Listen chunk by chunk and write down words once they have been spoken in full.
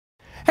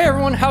Hey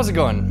everyone, how's it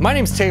going? My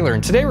name's Taylor,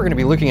 and today we're going to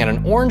be looking at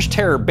an Orange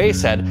Terror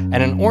bass head and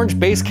an Orange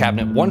Bass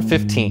Cabinet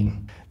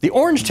 115. The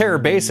Orange Terror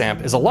bass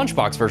amp is a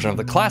lunchbox version of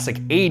the classic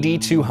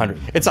AD200.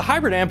 It's a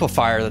hybrid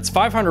amplifier that's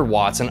 500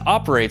 watts and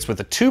operates with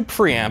a tube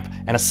preamp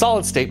and a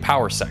solid-state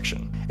power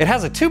section. It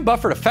has a tube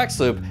buffered effects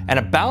loop and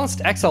a balanced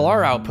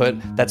XLR output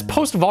that's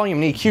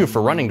post-volume EQ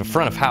for running to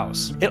front of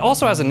house. It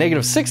also has a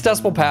 -6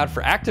 decibel pad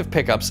for active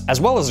pickups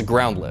as well as a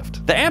ground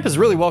lift. The amp is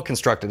really well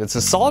constructed. It's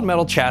a solid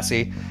metal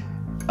chassis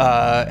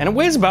and it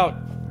weighs about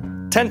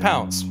 10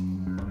 pounds.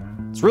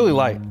 It's really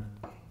light.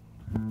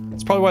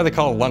 That's probably why they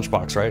call it a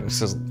lunchbox, right? It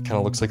just kind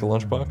of looks like a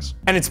lunchbox.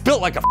 And it's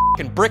built like a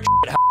fucking brick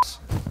house.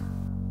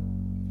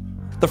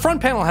 The front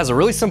panel has a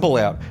really simple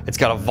layout. It's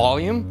got a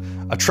volume,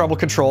 a treble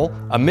control,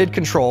 a mid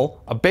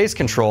control, a bass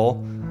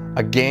control,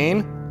 a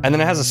gain, and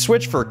then it has a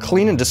switch for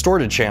clean and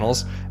distorted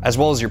channels, as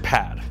well as your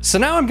pad. So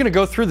now I'm gonna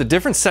go through the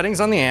different settings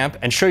on the amp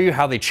and show you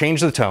how they change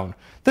the tone.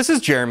 This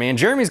is Jeremy, and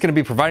Jeremy's gonna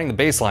be providing the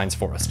bass lines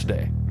for us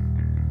today.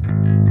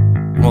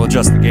 We'll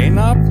adjust the gain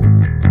knob.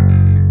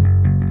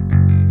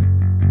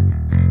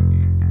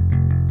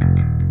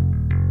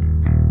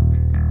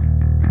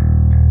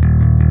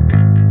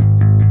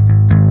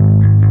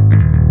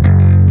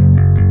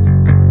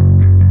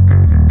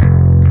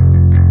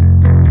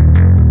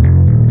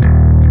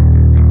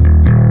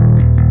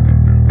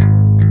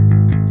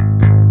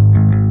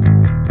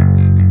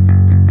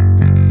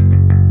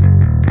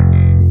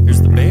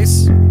 Here's the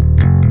bass.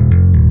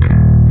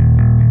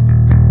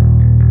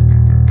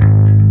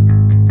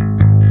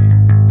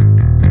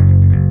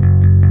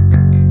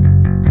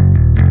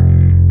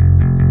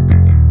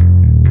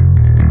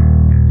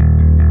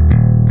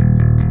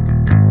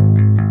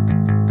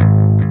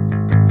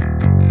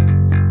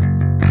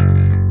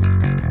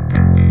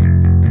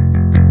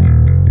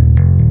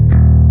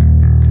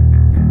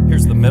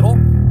 Here's the middle.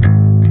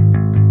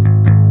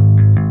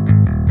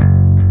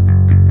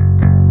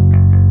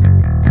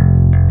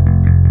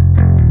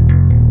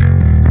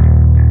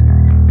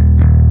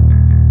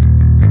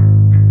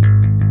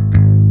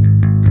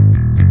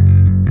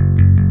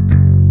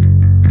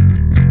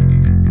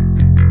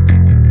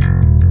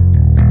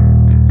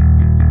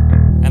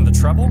 And the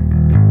treble.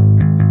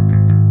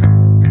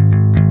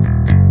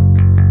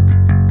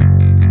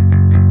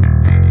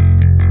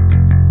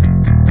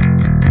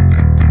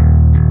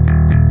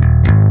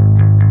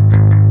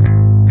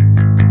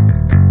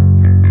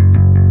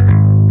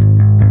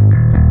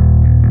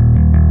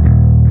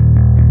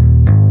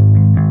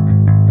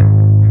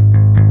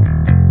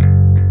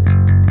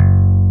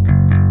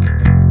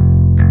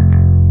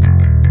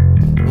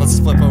 Let's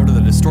flip over to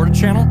the distorted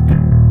channel.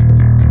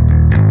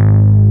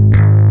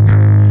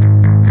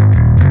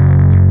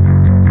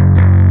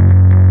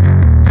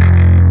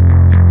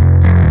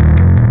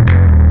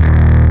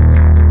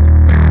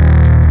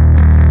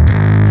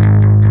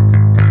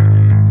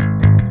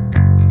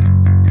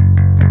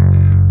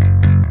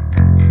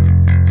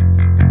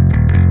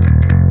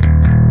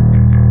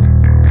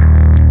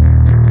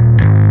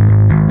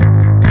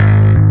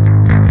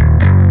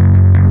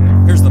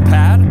 Here's the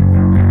pad.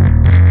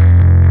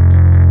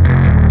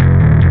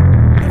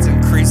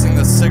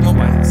 Signal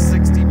by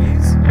 6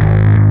 dBs.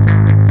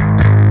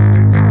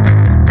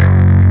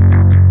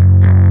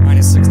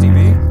 -6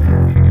 dB.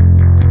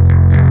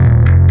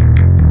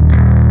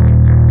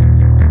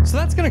 So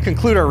that's going to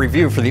conclude our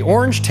review for the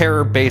Orange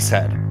Terror bass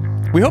head.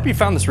 We hope you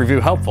found this review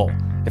helpful.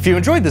 If you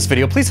enjoyed this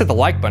video, please hit the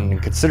like button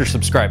and consider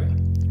subscribing.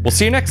 We'll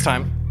see you next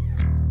time.